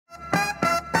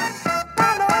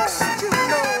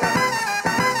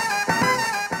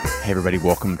Hey everybody,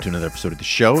 welcome to another episode of the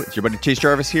show. It's your buddy Chase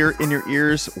Jarvis here in your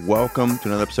ears. Welcome to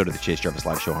another episode of the Chase Jarvis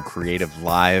Live Show on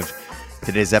CreativeLive.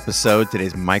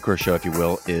 Today's micro show, if you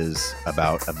will, is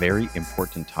about a very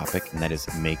important topic, and that is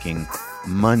making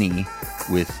money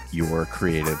with your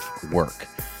creative work.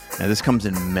 Now, this comes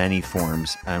in many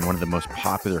forms, and one of the most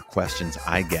popular questions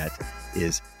I get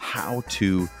is how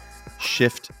to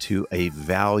shift to a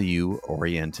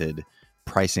value-oriented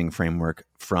pricing framework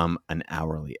from an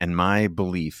hourly. And my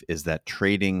belief is that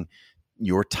trading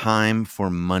your time for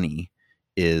money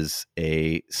is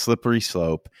a slippery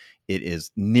slope. It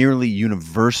is nearly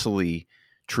universally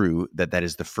true that that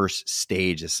is the first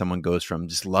stage as someone goes from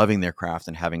just loving their craft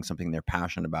and having something they're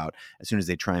passionate about. As soon as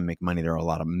they try and make money, there are a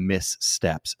lot of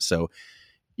missteps. So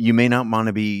you may not want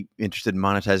to be interested in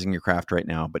monetizing your craft right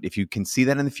now, but if you can see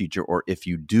that in the future, or if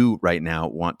you do right now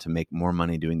want to make more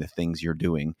money doing the things you're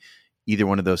doing, either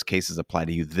one of those cases apply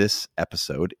to you. This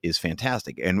episode is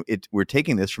fantastic. And we're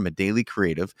taking this from a daily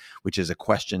creative, which is a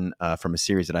question from a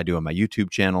series that I do on my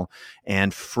YouTube channel.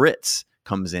 And Fritz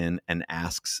comes in and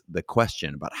asks the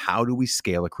question about how do we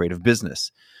scale a creative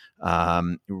business?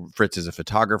 Fritz is a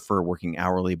photographer working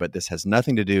hourly, but this has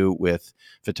nothing to do with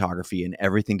photography and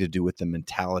everything to do with the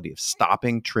mentality of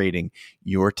stopping trading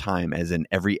your time as in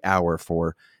every hour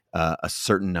for a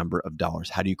certain number of dollars.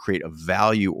 How do you create a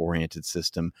value-oriented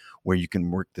system where you can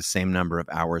work the same number of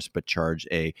hours but charge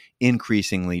a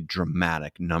increasingly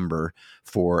dramatic number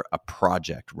for a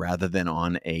project rather than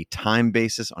on a time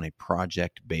basis, on a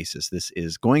project basis? This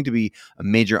is going to be a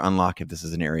major unlock if this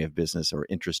is an area of business or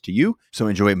interest to you. So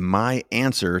enjoy my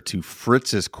answer to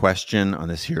Fritz's question on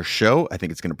this here show. I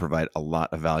think it's going to provide a lot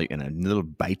of value in a little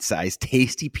bite-sized,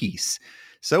 tasty piece.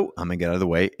 So I'm going to get out of the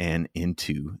way and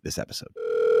into this episode.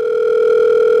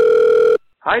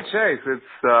 Hi Chase, it's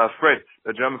Fritz,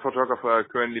 a German photographer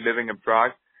currently living in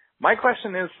Prague. My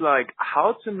question is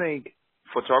how to make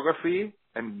photography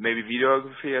and maybe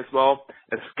videography as well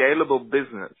a scalable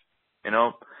business. You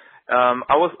know,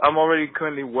 I'm already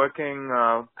currently working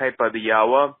paid by the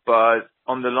hour, but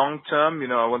on the long term,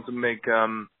 I want to make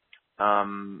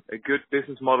a good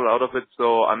business model out of it,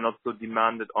 so I'm not so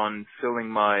demanded on filling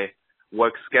my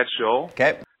work schedule.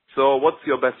 Okay. So what's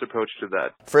your best approach to that?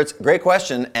 Fritz, great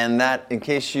question. And that, in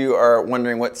case you are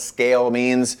wondering what scale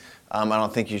means, I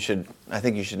think you should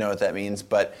know what that means.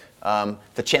 But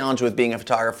the challenge with being a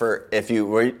photographer,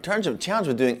 in terms of challenge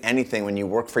with doing anything when you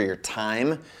work for your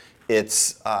time,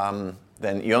 it's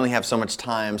then you only have so much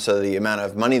time, so the amount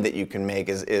of money that you can make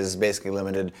is basically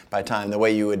limited by time. The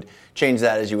way you would change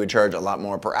that is you would charge a lot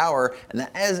more per hour, and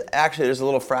that is actually, there's a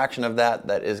little fraction of that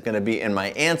is going to be in my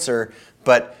answer,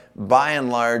 but by and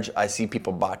large, I see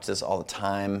people botch this all the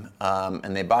time,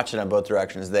 and they botch it on both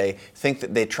directions. They think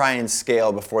that they try and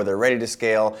scale before they're ready to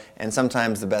scale, and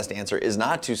sometimes the best answer is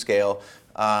not to scale,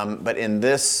 but in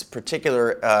this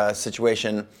particular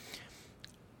situation,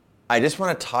 I just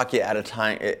want to talk you out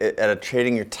of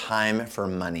trading your time for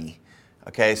money.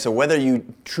 Okay, so whether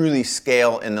you truly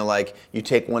scale in the you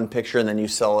take one picture and then you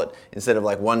sell it, instead of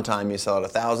one time you sell it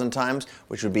 1,000 times,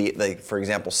 which would be for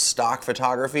example, stock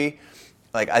photography.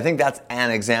 I think that's an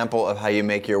example of how you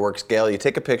make your work scale. You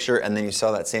take a picture and then you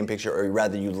sell that same picture, or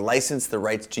rather you license the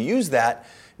rights to use that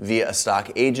via a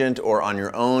stock agent or on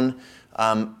your own.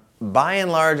 By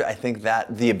and large, I think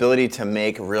that the ability to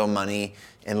make real money,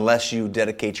 unless you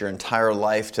dedicate your entire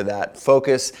life to that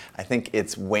focus, I think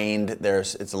it's waned.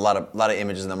 It's a lot of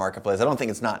images in the marketplace. I don't think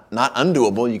it's not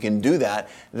undoable. You can do that.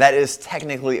 That is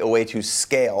technically a way to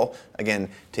scale. Again,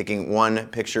 taking one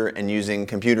picture and using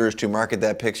computers to market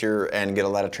that picture and get a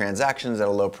lot of transactions at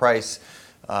a low price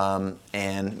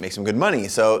and make some good money.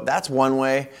 So that's one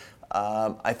way.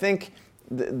 I think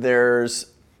there's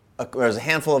a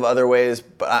handful of other ways,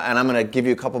 and I'm going to give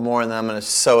you a couple more, and then I'm going to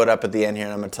sew it up at the end here,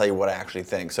 and I'm going to tell you what I actually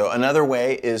think. So another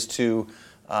way is to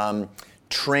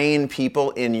train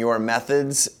people in your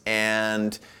methods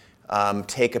and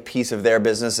take a piece of their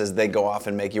business as they go off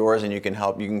and make yours, and you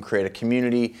can create a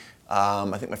community.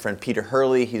 I think my friend Peter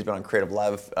Hurley, he's been on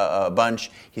CreativeLive a bunch.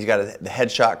 He's got the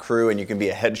headshot crew, and you can be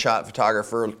a headshot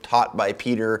photographer taught by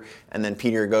Peter, and then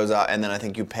Peter goes out, and then I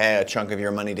think you pay a chunk of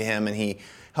your money to him, and he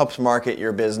helps market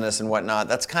your business and whatnot.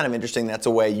 That's kind of interesting. That's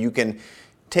a way you can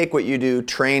take what you do,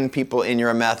 train people in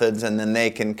your methods, and then they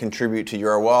can contribute to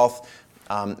your wealth.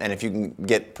 And if you can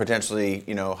get potentially,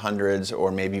 hundreds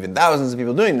or maybe even thousands of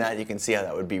people doing that, you can see how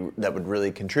that would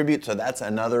really contribute. So that's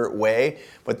another way.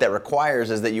 What that requires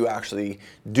is that you actually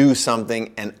do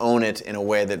something and own it in a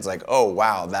way that's oh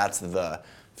wow, that's the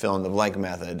fill in the blank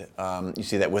method. You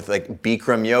see that with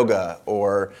Bikram yoga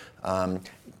or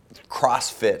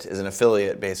CrossFit is an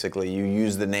affiliate. Basically, you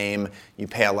use the name, you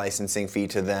pay a licensing fee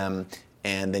to them,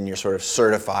 and then you're sort of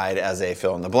certified as a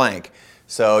fill in the blank.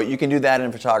 So you can do that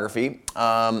in photography.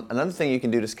 Another thing you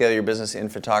can do to scale your business in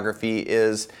photography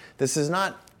is, this is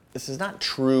not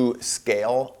true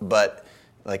scale, but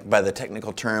like by the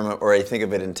technical term, or I think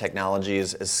of it in technology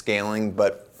as scaling,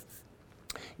 but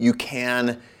you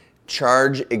can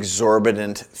charge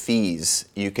exorbitant fees.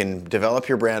 You can develop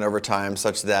your brand over time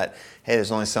such that, hey,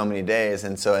 there's only so many days,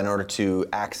 and so in order to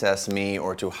access me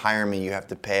or to hire me, you have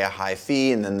to pay a high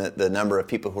fee, and then the number of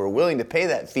people who are willing to pay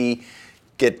that fee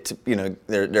get to,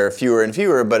 there are fewer and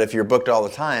fewer, but if you're booked all the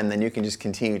time, then you can just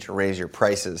continue to raise your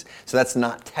prices. So that's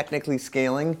not technically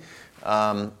scaling.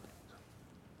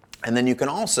 And then you can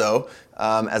also,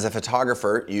 as a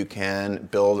photographer, you can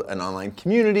build an online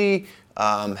community,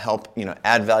 help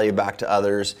add value back to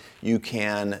others. You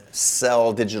can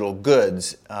sell digital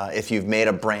goods if you've made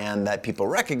a brand that people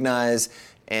recognize,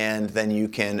 and then you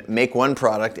can make one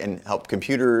product and help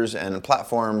computers and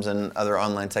platforms and other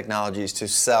online technologies to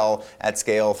sell at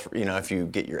scale. If you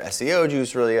get your SEO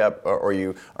juice really up, or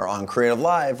you are on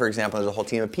CreativeLive, for example, there's a whole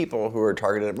team of people who are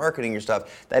targeted at marketing your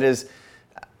stuff. That's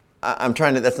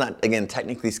not, again,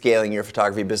 technically scaling your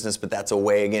photography business, but that's a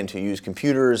way, again, to use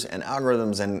computers and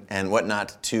algorithms and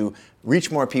whatnot to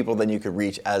reach more people than you could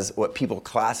reach as what people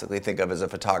classically think of as a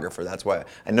photographer. That's why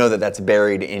I know that that's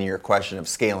buried in your question of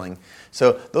scaling.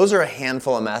 So those are a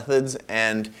handful of methods,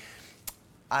 and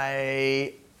there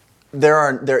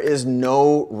is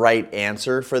no right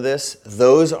answer for this.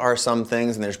 Those are some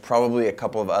things, and there's probably a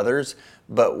couple of others.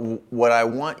 But what I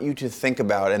want you to think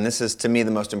about, and this is to me the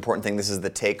most important thing, this is the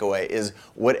takeaway, is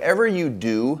whatever you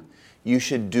do, you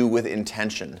should do with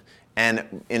intention.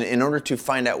 And in order to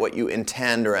find out what you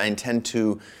intend, or I intend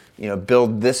to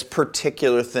build this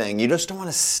particular thing, you just don't want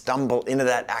to stumble into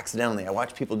that accidentally. I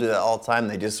watch people do that all the time.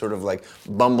 They just sort of like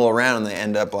bumble around, and they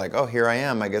end up like, oh, here I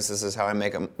am. I guess this is how I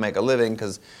make a living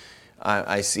because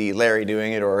I see Larry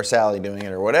doing it or Sally doing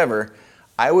it or whatever.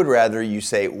 I would rather you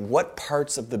say, what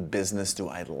parts of the business do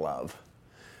I love?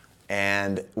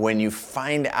 And when you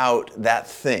find out that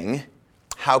thing,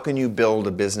 how can you build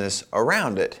a business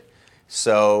around it?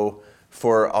 So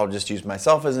I'll just use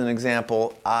myself as an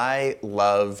example. I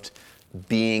loved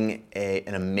being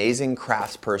an amazing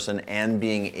craftsperson and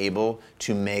being able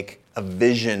to make a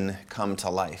vision come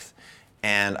to life.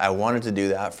 And I wanted to do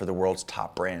that for the world's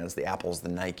top brands, the Apples, the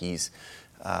Nikes,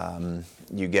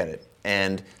 you get it.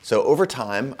 And so over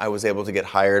time, I was able to get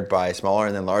hired by smaller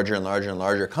and then larger and larger and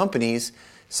larger companies,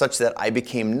 such that I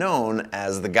became known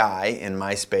as the guy in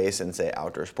my space in, say,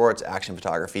 outdoor sports, action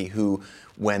photography, who,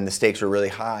 when the stakes were really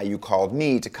high, you called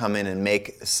me to come in and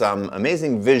make some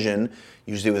amazing vision,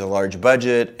 usually with a large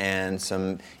budget and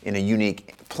some in a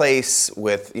unique place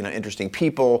with interesting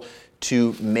people,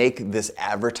 to make this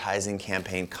advertising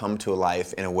campaign come to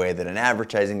life in a way that an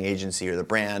advertising agency or the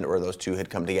brand or those two had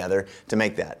come together to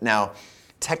make that. Now,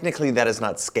 technically that is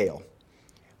not scale,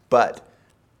 but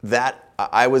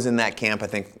I was in that camp, I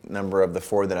think number of the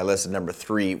four that I listed, number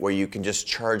 3, where you can just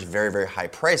charge very, very high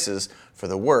prices for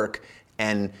the work,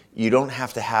 and you don't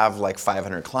have to have like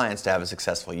 500 clients to have a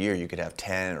successful year. You could have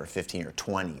 10 or 15 or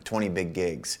 20 big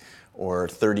gigs or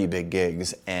 30 big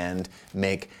gigs and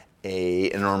make an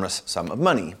enormous sum of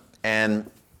money. And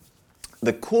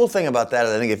the cool thing about that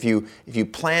is, I think if you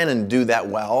plan and do that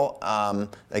well,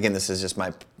 again, this is just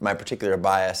my particular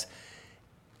bias,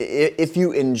 if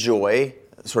you enjoy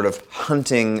sort of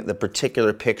hunting the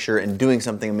particular picture and doing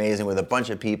something amazing with a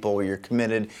bunch of people where you're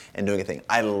committed and doing a thing,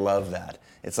 I love that.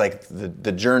 It's like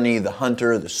the journey, the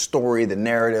hunter, the story, the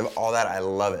narrative, all that, I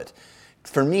love it.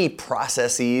 For me,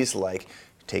 processes like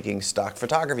taking stock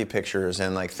photography pictures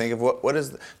and like think of what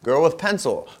is girl with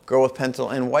pencil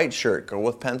in white shirt, girl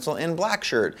with pencil in black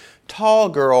shirt, tall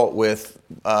girl with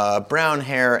brown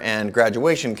hair and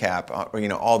graduation cap,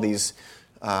 all these,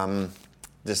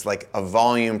 just like a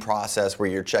volume process where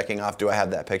you're checking off, do I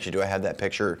have that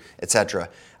picture, etc.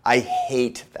 I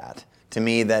hate that. To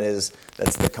me, that's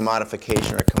the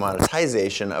commodification or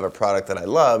commoditization of a product that I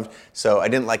loved, so I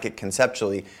didn't like it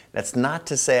conceptually. That's not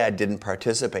to say I didn't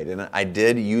participate in it. I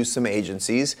did use some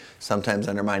agencies, sometimes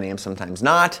under my name, sometimes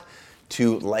not,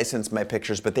 to license my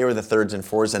pictures, but they were the thirds and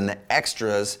fours and the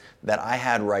extras that I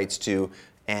had rights to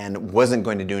and wasn't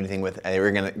going to do anything with. They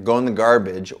were going to go in the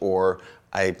garbage, or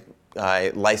I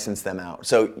license them out.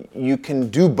 So you can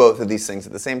do both of these things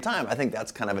at the same time. I think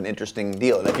that's kind of an interesting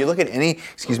deal. And if you look at any,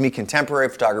 contemporary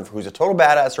photographer who's a total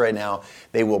badass right now,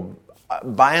 they will,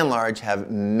 by and large, have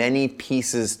many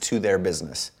pieces to their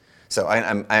business. So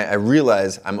I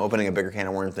realize I'm opening a bigger can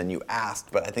of worms than you asked,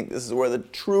 but I think this is where the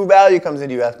true value comes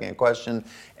into you asking a question,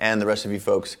 and the rest of you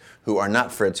folks who are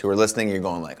not Fritz, who are listening, you're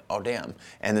going like, oh damn.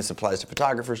 And this applies to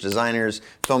photographers, designers,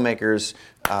 filmmakers,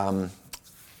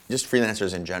 just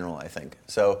freelancers in general, I think.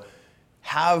 So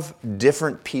have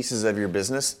different pieces of your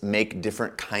business make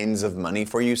different kinds of money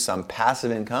for you. Some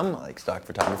passive income, like stock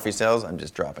photography sales, I'm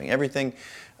just dropping everything.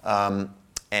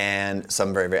 And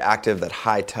some very, very active, that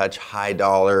high touch, high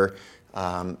dollar,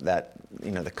 that,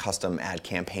 the custom ad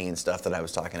campaign stuff that I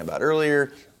was talking about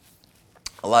earlier.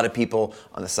 A lot of people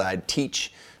on the side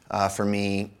teach. For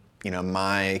me,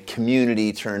 my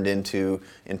community turned into,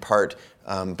 in part,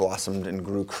 blossomed and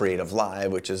grew CreativeLive,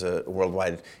 which is a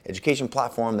worldwide education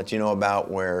platform that you know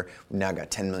about, where we've now got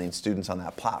 10 million students on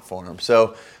that platform.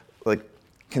 So,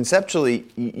 conceptually,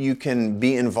 you can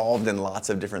be involved in lots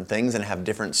of different things and have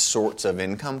different sorts of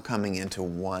income coming into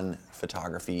one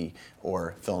photography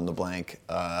or fill-in-the-blank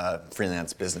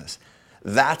freelance business.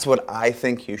 That's what I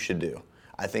think you should do.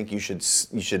 I think you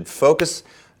should focus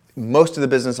most of the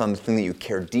business on the thing that you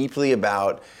care deeply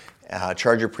about,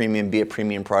 charge your premium, be a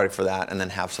premium product for that, and then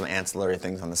have some ancillary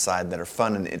things on the side that are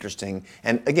fun and interesting.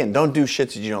 And again, don't do shit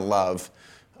that you don't love,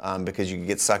 because you can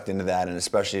get sucked into that, and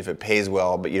especially if it pays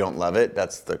well but you don't love it,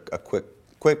 that's a quick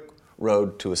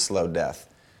road to a slow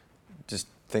death. Just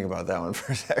think about that one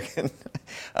for a second.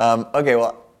 Okay,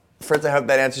 well, Fritz, I hope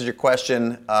that answers your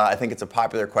question. I think it's a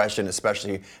popular question,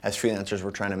 especially as freelancers. We're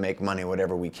trying to make money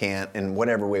whatever we can, in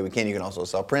whatever way we can. You can also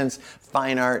sell prints,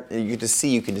 fine art. You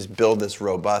can just build this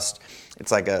robust,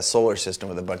 it's like a solar system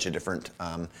with a bunch of different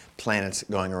planets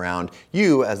going around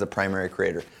you as the primary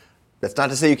creator. That's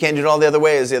not to say you can't do it all the other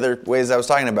ways I was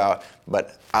talking about,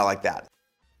 but I like that.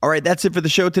 All right, that's it for the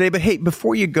show today. But hey,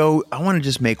 before you go, I want to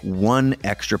just make one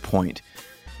extra point.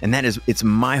 And that is, it's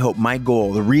my hope, my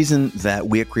goal, the reason that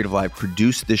we at CreativeLive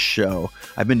produce this show.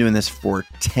 I've been doing this for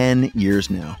 10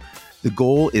 years now. The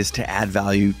goal is to add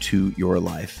value to your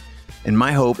life. And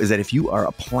my hope is that if you are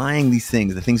applying these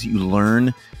things, the things that you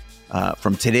learn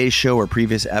from today's show or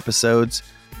previous episodes,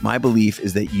 my belief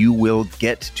is that you will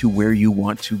get to where you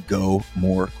want to go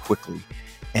more quickly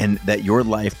and that your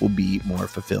life will be more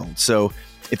fulfilled. So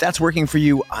if that's working for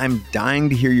you, I'm dying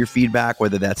to hear your feedback,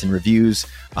 whether that's in reviews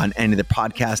on any of the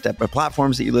podcast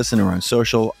platforms that you listen or on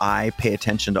social. I pay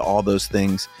attention to all those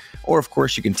things. Or, of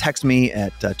course, you can text me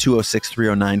at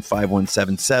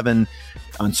 206-309-5177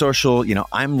 on social.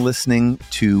 I'm listening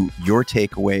to your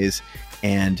takeaways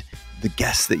and the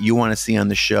guests that you want to see on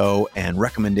the show and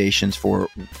recommendations for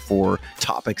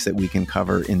topics that we can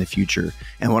cover in the future.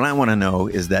 And what I want to know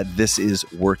is that this is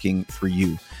working for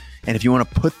you. And if you want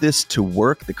to put this to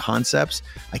work, the concepts,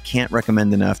 I can't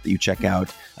recommend enough that you check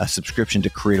out a subscription to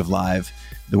CreativeLive.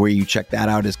 The way you check that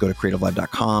out is go to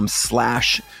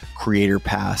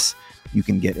creativelive.com/creatorpass. You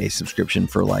can get a subscription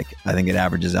for I think it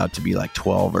averages out to be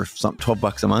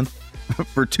 $12 a month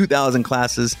for 2,000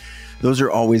 classes. Those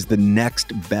are always the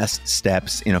next best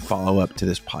steps in a follow-up to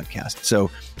this podcast. So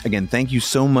again, thank you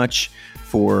so much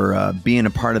for being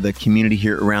a part of the community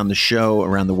here around the show,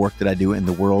 around the work that I do in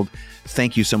the world.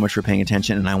 Thank you so much for paying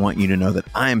attention. And I want you to know that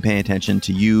I'm paying attention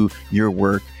to you, your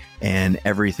work, and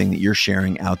everything that you're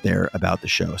sharing out there about the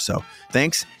show. So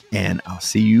thanks, and I'll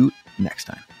see you next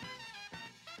time.